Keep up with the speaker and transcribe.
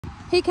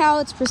Hey Cal,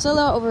 it's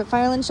Priscilla over at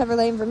Fireland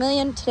Chevrolet in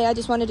Vermilion. Today I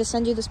just wanted to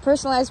send you this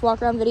personalized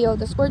walk-around video of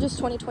this gorgeous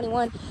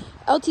 2021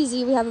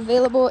 LTZ we have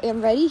available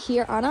and ready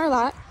here on our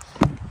lot.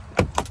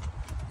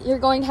 You're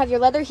going to have your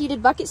leather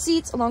heated bucket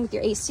seats along with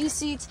your AC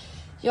seats.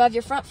 You'll have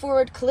your front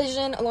forward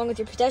collision along with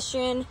your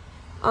pedestrian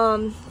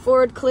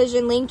forward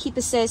collision lane keep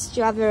assist.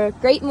 You'll have your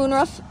great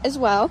moonroof as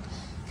well.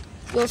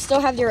 You'll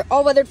still have your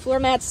all-weathered floor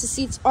mats. The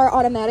seats are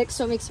automatic,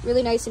 so it makes it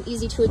really nice and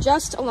easy to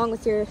adjust, along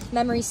with your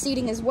memory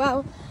seating as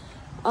well.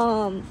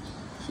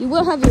 You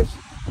will have your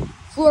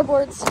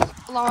floorboards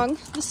along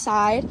the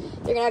side.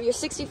 You're gonna have your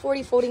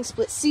 60/40 folding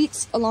split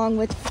seats along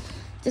with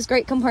this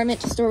great compartment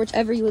to store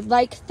whichever you would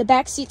like. The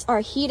back seats are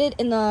heated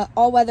and the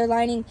all-weather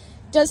lining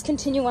does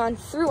continue on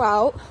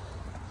throughout.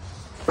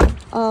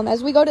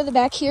 As we go to the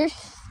back here,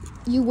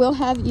 you will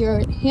have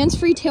your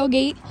hands-free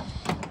tailgate.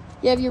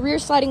 You have your rear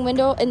sliding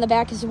window in the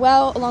back as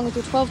well, along with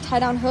your 12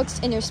 tie-down hooks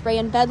and your spray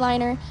and bed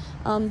liner.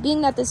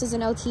 Being that this is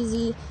an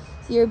LTZ,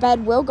 your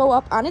bed will go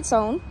up on its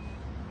own.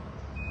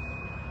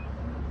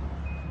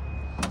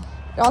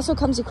 It also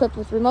comes equipped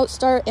with remote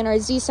start and our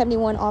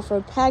Z71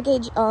 off-road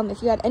package.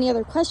 If you had any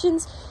other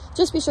questions,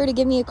 just be sure to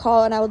give me a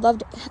call and I would love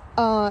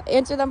to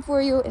answer them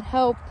for you and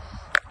help.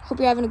 Hope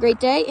you're having a great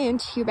day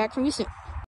and hear back from you soon.